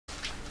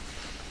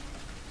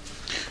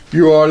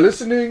You are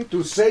listening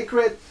to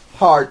Sacred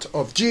Heart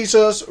of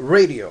Jesus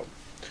Radio,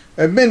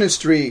 a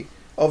ministry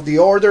of the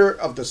Order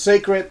of the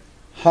Sacred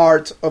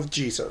Heart of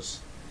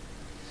Jesus.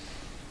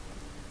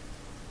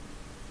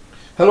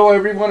 Hello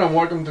everyone and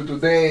welcome to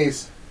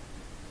today's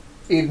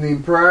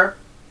evening prayer.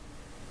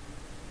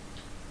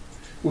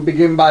 We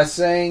begin by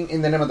saying,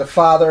 in the name of the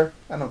Father,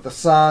 and of the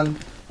Son,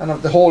 and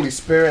of the Holy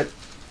Spirit.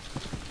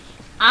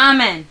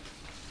 Amen.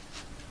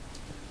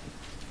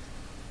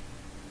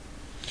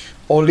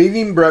 O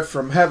living bread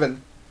from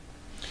heaven,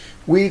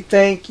 we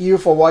thank you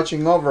for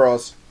watching over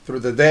us through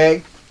the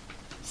day.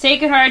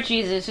 Sacred Heart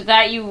Jesus,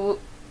 without you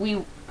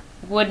we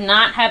would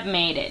not have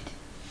made it.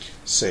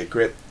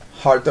 Sacred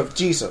Heart of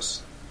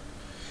Jesus,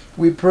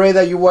 we pray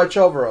that you watch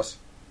over us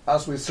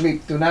as we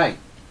sleep tonight.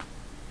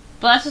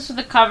 Bless us with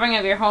the covering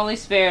of your Holy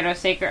Spirit, O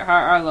Sacred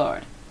Heart, our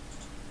Lord.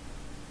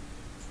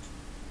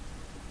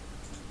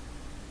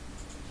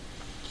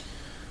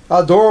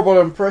 Adorable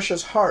and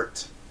precious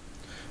heart,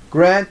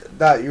 grant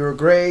that your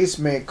grace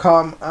may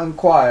come and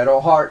quiet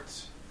our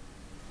hearts.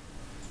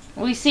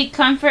 We seek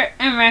comfort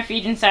and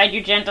refuge inside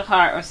your gentle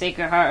heart, O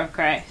Sacred Heart of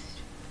Christ.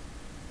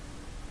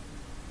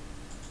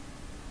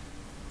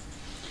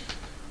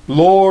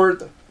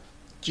 Lord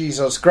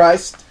Jesus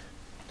Christ,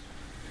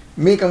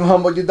 meek and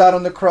humble you died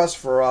on the cross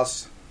for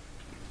us.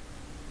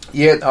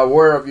 Yet,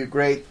 aware of your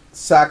great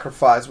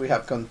sacrifice, we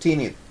have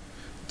continued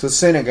to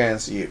sin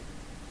against you.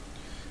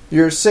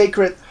 Your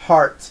Sacred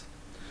Heart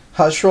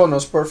has shown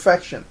us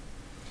perfection.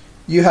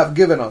 You have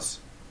given us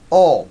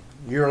all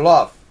your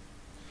love,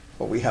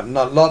 but we have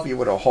not loved you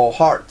with a whole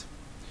heart.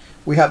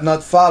 We have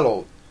not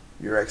followed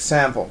your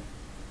example.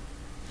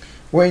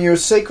 When your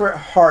Sacred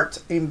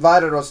Heart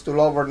invited us to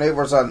love our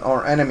neighbors and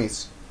our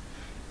enemies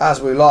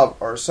as we love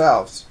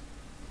ourselves,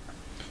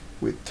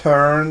 we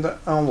turned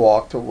and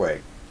walked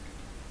away.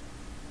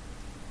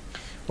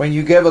 When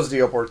you gave us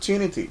the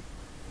opportunity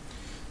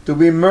to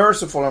be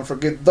merciful and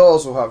forgive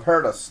those who have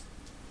hurt us,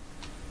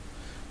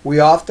 we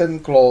often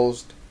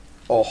closed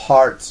our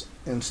hearts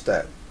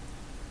instead.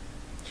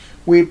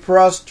 We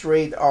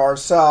prostrate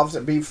ourselves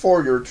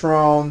before your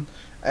throne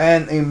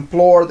and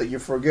implore that you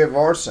forgive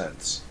our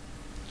sins.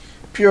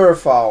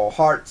 Purify our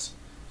hearts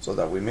so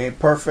that we may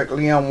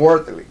perfectly and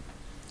worthily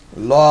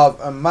love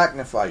and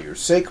magnify your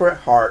Sacred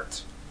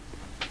Heart.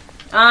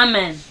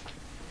 Amen.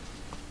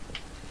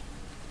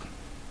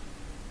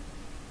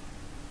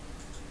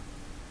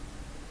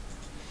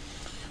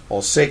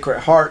 O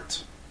Sacred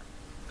Heart,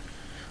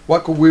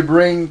 what could we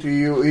bring to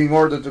you in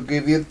order to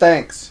give you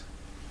thanks?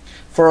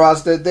 For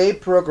as the day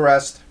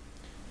progressed,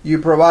 you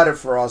provided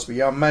for us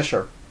beyond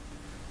measure.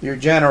 Your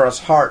generous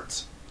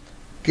heart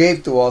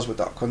gave to us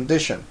without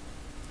condition,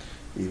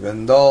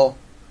 even though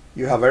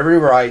you have every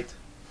right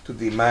to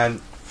demand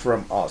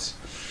from us.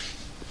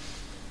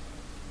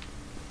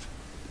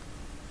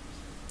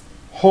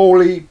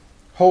 Holy,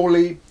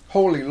 holy,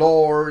 holy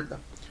Lord,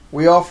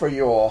 we offer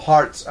you our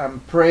hearts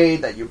and pray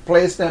that you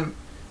place them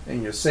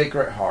in your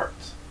Sacred Heart.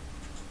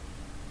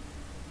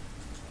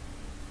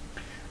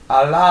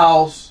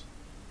 Allow us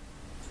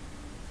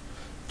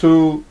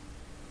to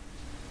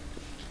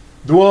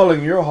dwell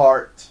in your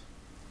heart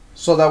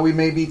so that we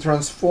may be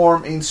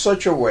transformed in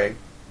such a way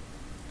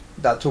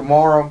that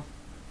tomorrow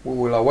we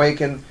will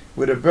awaken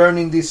with a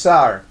burning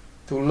desire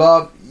to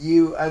love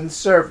you and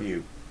serve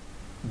you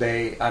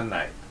day and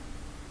night.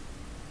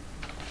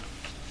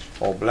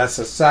 O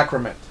blessed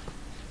sacrament,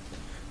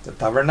 the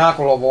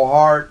tabernacle of our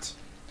heart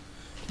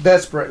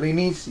desperately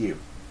needs you.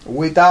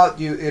 Without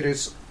you it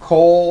is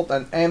cold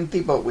and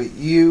empty, but with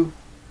you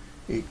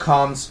it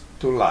comes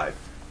to life.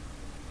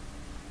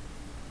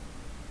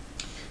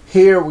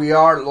 Here we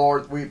are,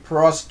 Lord, we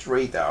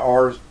prostrate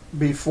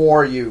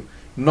before you,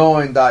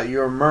 knowing that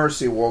your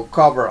mercy will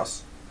cover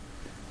us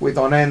with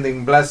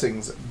unending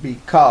blessings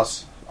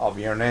because of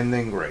your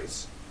unending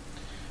grace.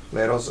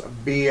 Let us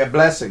be a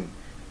blessing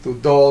to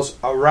those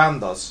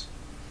around us.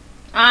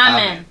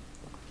 Amen.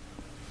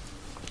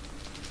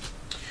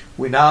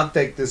 We now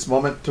take this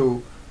moment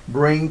to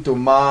bring to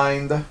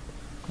mind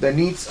the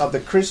needs of the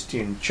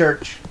Christian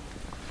church.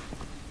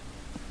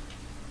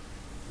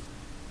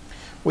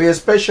 We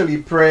especially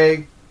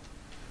pray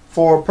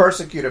for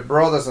persecuted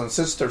brothers and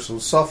sisters who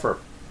suffer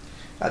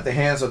at the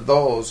hands of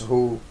those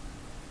who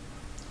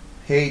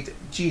hate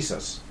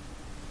Jesus.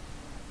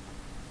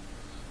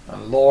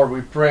 And Lord,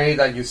 we pray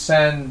that you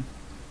send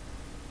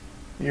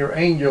your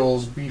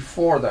angels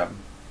before them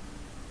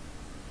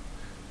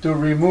to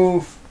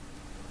remove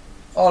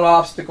all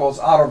obstacles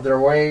out of their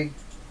way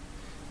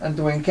and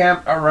to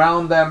encamp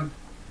around them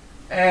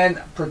and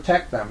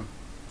protect them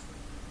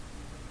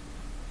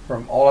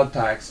from all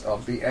attacks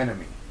of the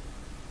enemy.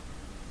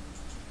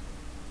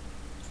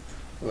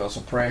 We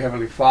also pray,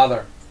 Heavenly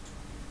Father,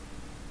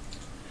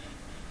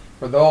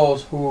 for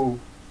those who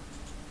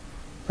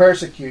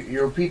persecute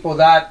your people,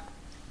 that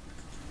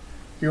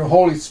your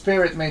Holy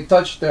Spirit may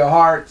touch their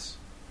hearts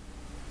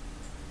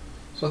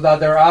so that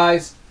their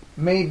eyes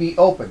may be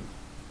opened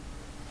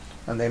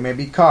and they may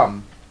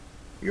become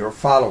your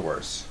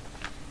followers.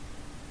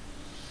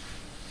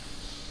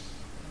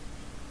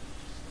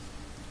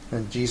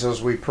 And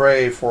Jesus, we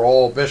pray for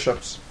all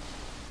bishops,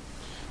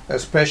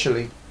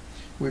 especially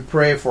we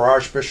pray for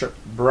Archbishop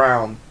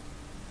Brown.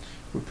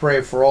 We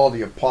pray for all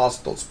the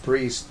apostles,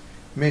 priests,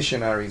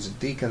 missionaries,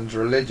 deacons,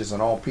 religious,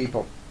 and all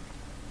people.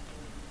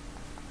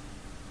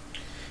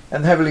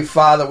 And Heavenly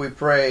Father, we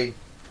pray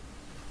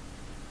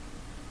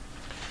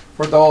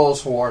for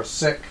those who are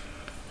sick,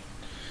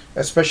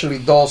 especially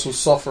those who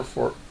suffer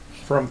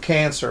from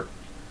cancer,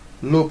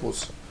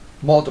 lupus,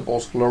 multiple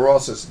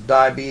sclerosis,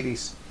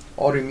 diabetes,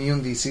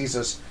 autoimmune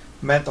diseases,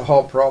 mental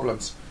health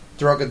problems,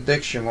 drug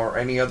addiction, or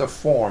any other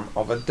form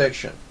of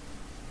addiction.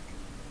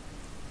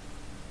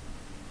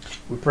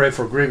 We pray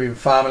for grieving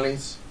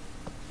families.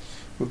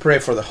 We pray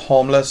for the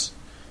homeless,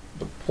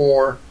 the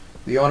poor,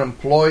 the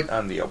unemployed,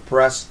 and the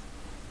oppressed.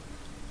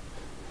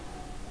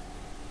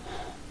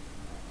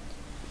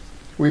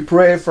 We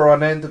pray for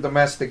an end to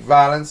domestic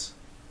violence,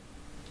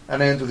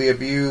 an end to the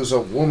abuse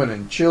of women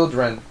and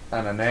children,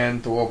 and an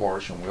end to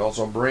abortion. We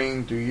also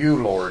bring to you,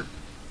 Lord,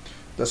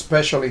 the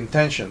special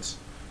intentions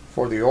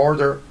for the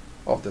order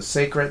of the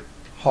Sacred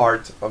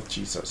Heart of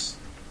Jesus.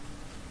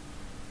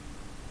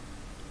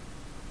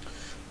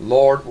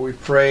 Lord, we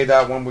pray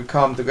that when we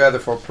come together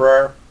for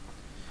prayer,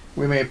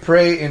 we may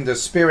pray in the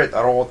Spirit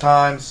at all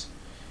times,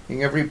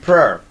 in every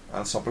prayer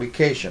and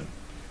supplication.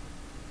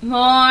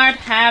 Lord,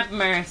 have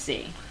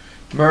mercy.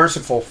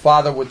 Merciful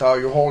Father, without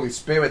your Holy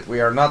Spirit, we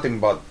are nothing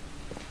but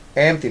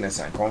emptiness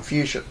and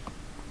confusion.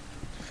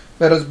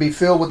 Let us be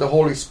filled with the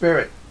Holy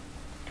Spirit,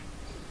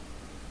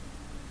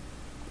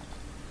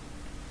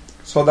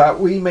 so that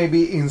we may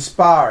be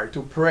inspired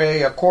to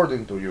pray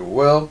according to your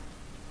will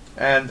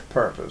and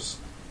purpose.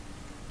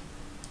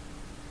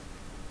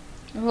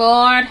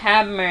 Lord,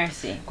 have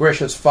mercy.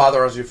 Gracious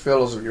Father, as you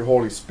fill us with your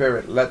Holy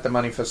Spirit, let the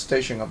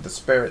manifestation of the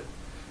Spirit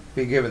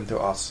be given to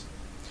us.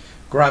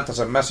 Grant us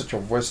a message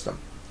of wisdom.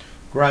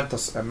 Grant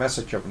us a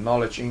message of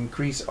knowledge.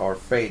 Increase our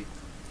faith.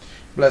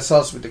 Bless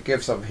us with the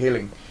gifts of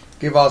healing.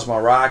 Give us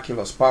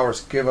miraculous powers.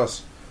 Give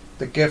us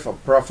the gift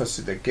of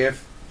prophecy, the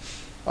gift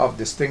of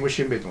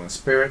distinguishing between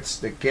spirits,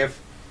 the gift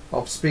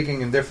of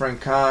speaking in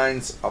different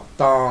kinds of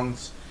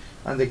tongues,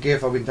 and the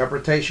gift of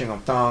interpretation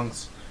of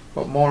tongues.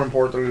 But more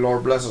importantly,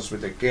 Lord, bless us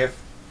with the gift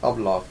of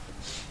love.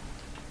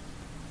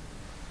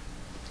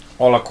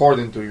 All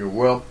according to your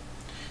will,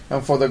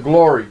 and for the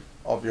glory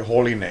of your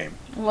holy name.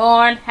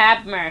 Lord,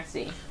 have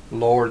mercy.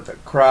 Lord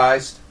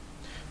Christ,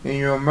 in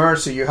your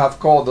mercy you have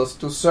called us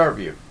to serve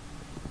you.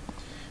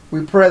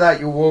 We pray that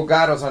you will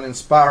guide us and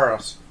inspire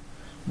us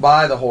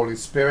by the Holy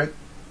Spirit,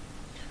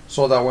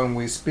 so that when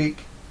we speak,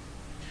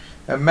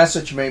 a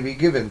message may be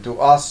given to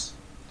us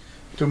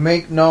to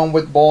make known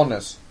with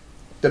boldness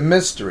the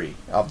mystery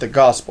of the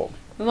gospel.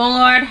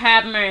 Lord,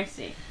 have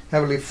mercy.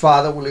 Heavenly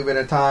Father, we live in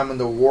a time when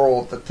the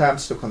world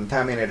attempts to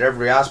contaminate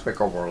every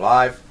aspect of our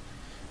life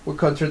with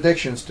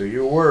contradictions to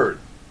your word.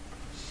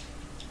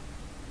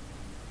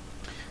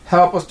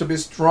 Help us to be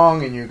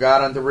strong in you,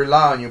 God, and to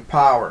rely on your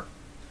power.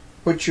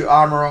 Put your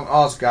armor on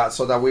us, God,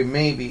 so that we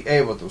may be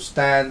able to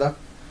stand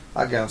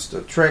against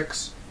the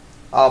tricks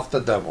of the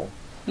devil.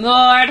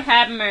 Lord,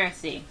 have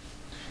mercy.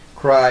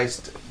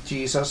 Christ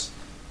Jesus,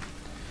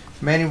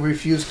 many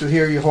refuse to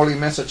hear your holy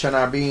message and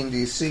are being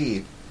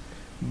deceived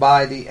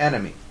by the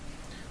enemy.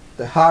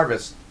 The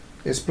harvest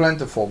is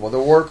plentiful, but the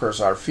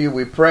workers are few.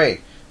 We pray,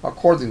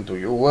 according to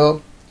your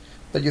will,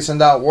 that you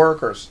send out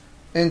workers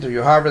into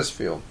your harvest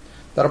field,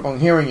 that upon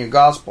hearing your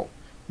gospel,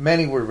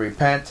 many will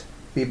repent,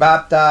 be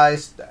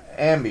baptized,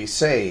 and be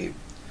saved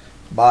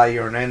by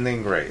your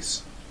unending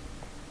grace.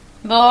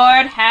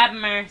 Lord, have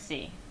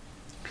mercy.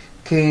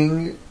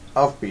 King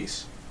of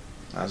peace,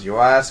 as you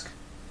ask,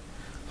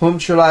 whom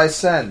shall I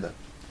send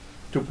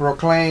to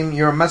proclaim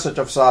your message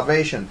of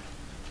salvation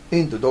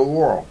into the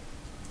world?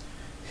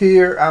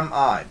 Here am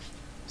I,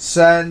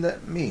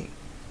 send me.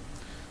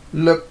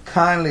 Look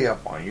kindly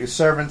upon your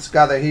servants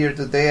gathered here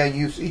today, and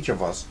use each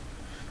of us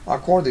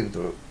according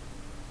to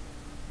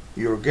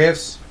your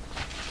gifts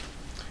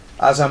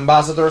as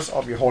ambassadors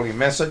of your holy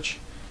message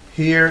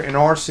here in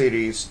our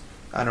cities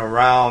and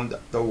around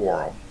the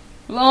world.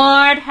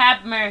 Lord,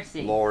 have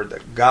mercy. Lord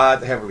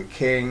God, Heavenly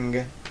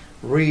King,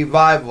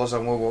 revive us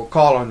and we will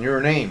call on your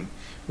name.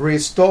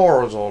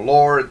 Restore us, O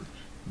Lord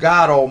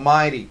God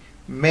Almighty.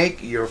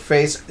 Make your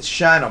face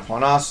shine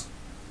upon us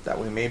that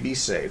we may be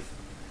saved.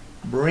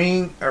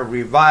 Bring a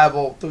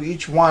revival to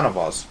each one of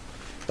us,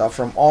 that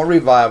from all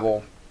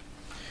revival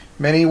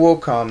many will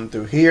come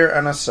to hear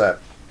and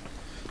accept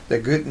the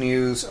good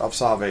news of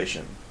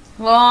salvation.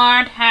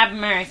 Lord, have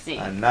mercy.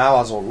 And now,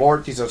 as our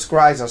Lord Jesus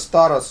Christ has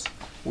taught us,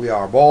 we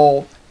are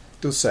bold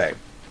to say,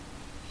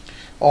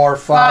 Our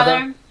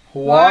Father,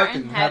 who art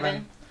in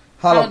heaven,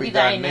 hallowed be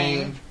thy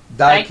name.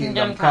 Thy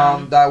kingdom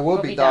come, thy will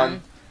be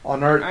done,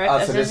 on earth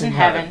as it is in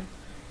heaven.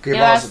 Give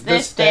us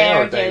this day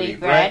our daily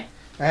bread,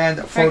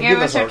 and forgive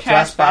us our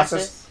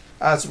trespasses,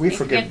 as we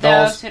forgive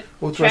those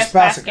who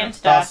trespass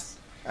against us.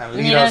 And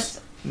lead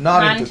us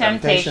not into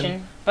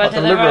temptation, but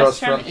deliver us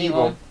from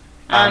evil.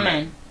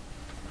 Amen.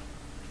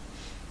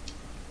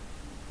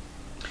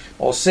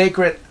 O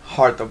Sacred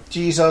Heart of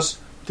Jesus,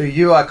 to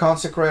you I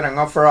consecrate and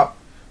offer up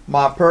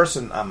my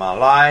person and my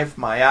life,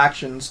 my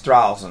actions,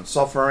 trials, and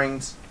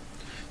sufferings,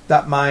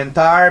 that my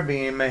entire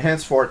being may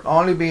henceforth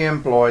only be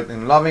employed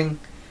in loving,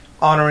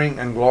 honoring,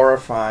 and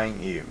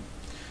glorifying you.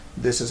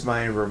 This is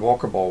my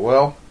irrevocable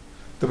will,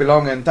 to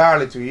belong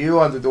entirely to you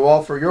and to do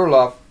all for your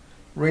love,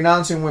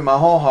 renouncing with my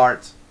whole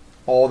heart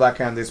all that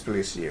can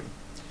displease you.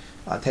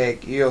 I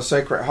take your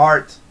sacred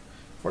heart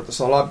for the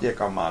sole object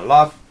of my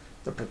love,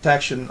 the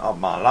protection of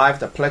my life,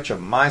 the pledge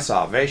of my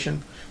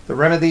salvation, the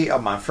remedy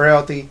of my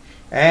frailty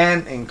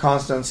and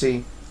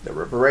inconstancy, the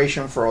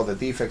reparation for all the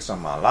defects of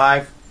my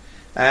life,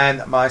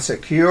 and my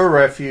secure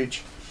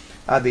refuge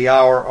at the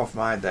hour of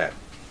my death.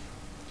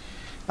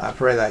 I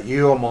pray that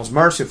you, O most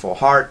merciful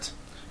heart,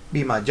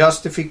 be my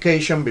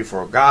justification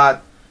before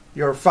God,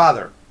 your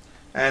Father,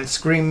 and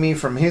screen me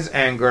from his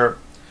anger,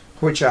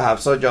 which I have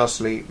so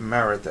justly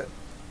merited.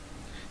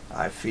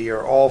 I fear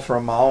all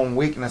from my own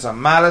weakness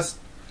and malice,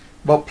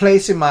 but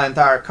placing my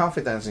entire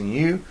confidence in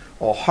you,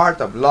 O heart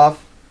of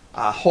love,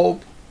 I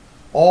hope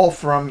all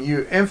from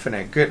you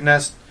infinite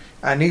goodness,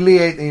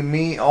 annihilate in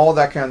me all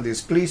that can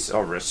displease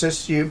or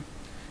resist you,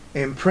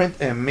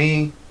 imprint in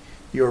me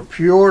your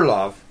pure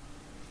love,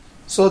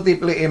 so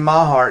deeply in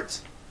my heart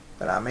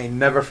that I may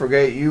never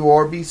forget you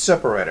or be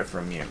separated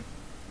from you.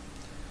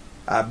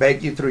 I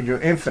beg you through your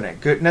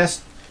infinite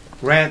goodness,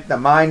 grant that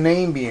my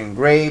name be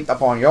engraved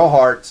upon your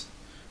hearts,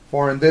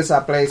 for in this I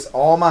place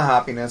all my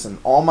happiness and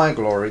all my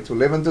glory to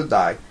live and to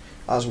die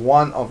as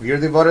one of your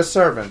devoted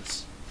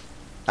servants.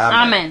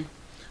 Amen. Amen.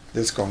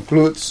 This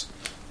concludes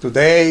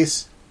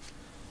today's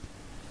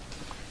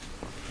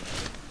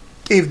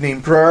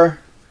evening prayer.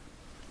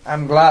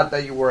 I'm glad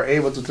that you were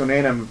able to tune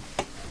in and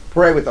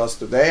pray with us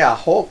today. I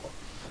hope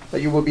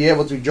that you will be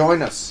able to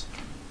join us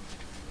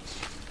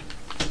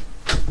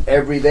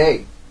every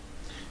day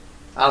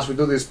as we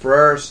do these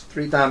prayers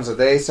 3 times a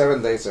day,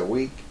 7 days a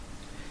week,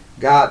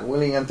 God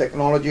willing and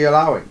technology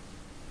allowing.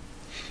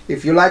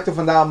 If you'd like to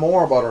find out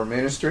more about our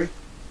ministry,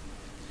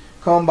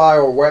 come by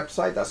our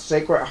website at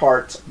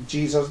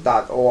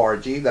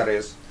sacredheartsjesus.org. That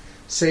is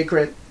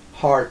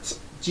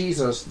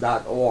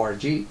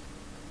sacredheartsjesus.org.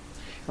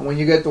 And when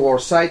you get to our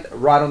site,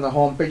 right on the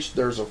homepage,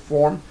 there's a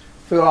form.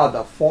 Fill out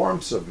the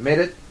form, submit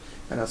it,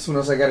 and as soon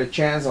as I get a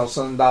chance, I'll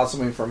send out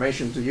some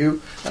information to you,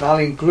 and I'll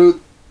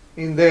include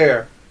in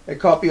there a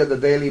copy of the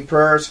daily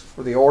prayers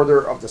for the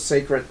Order of the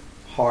Sacred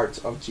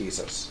Heart of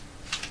Jesus.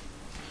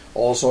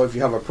 Also, if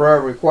you have a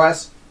prayer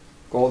request,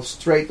 go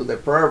straight to the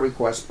prayer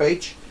request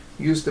page.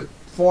 Use the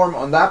form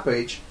on that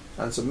page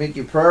and submit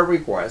your prayer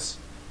requests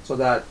so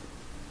that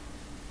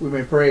we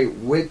may pray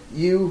with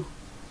you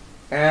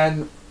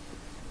and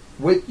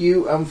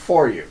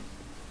for you.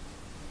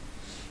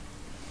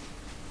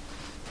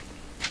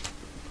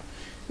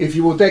 If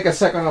you will take a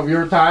second of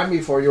your time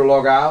before you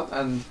log out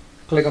and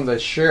click on the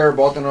share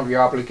button of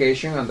your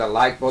application and the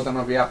like button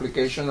of your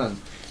application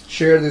and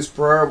share this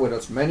prayer with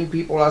as many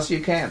people as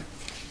you can.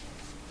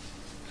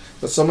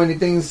 There's so many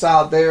things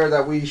out there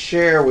that we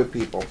share with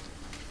people.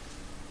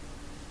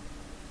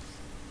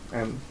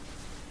 And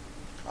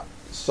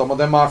some of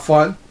them are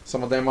fun,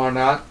 some of them are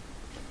not.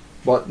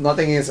 But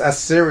nothing is as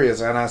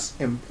serious and as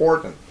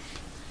important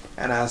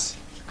and as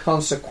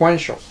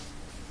consequential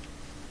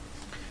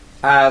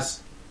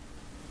as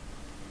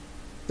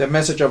the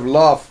message of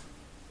love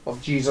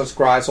of Jesus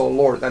Christ, our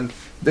Lord. And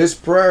these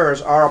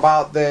prayers are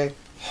about the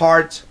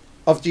heart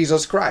of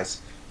Jesus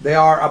Christ. They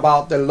are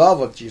about the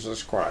love of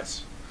Jesus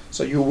Christ.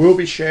 So you will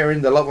be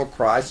sharing the love of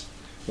Christ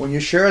when you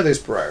share these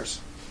prayers.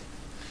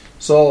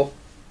 So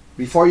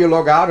before you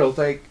log out, it'll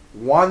take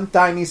 1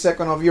 tiny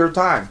second of your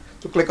time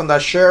to click on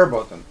that share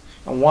button,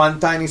 and 1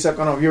 tiny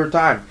second of your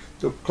time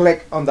to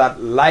click on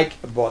that like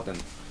button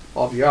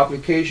of your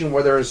application,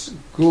 whether it's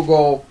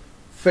Google,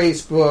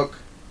 Facebook,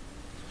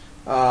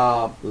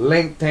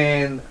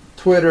 LinkedIn,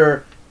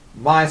 Twitter,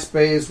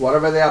 MySpace,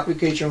 whatever the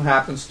application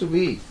happens to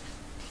be.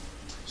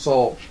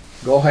 So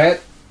go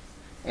ahead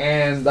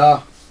and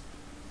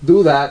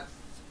do that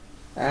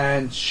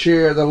and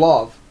share the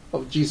love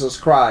of Jesus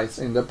Christ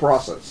in the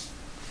process.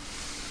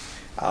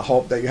 I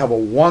hope that you have a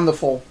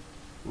wonderful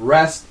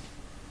rest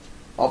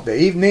of the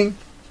evening,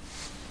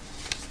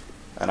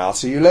 and I'll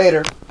see you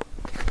later.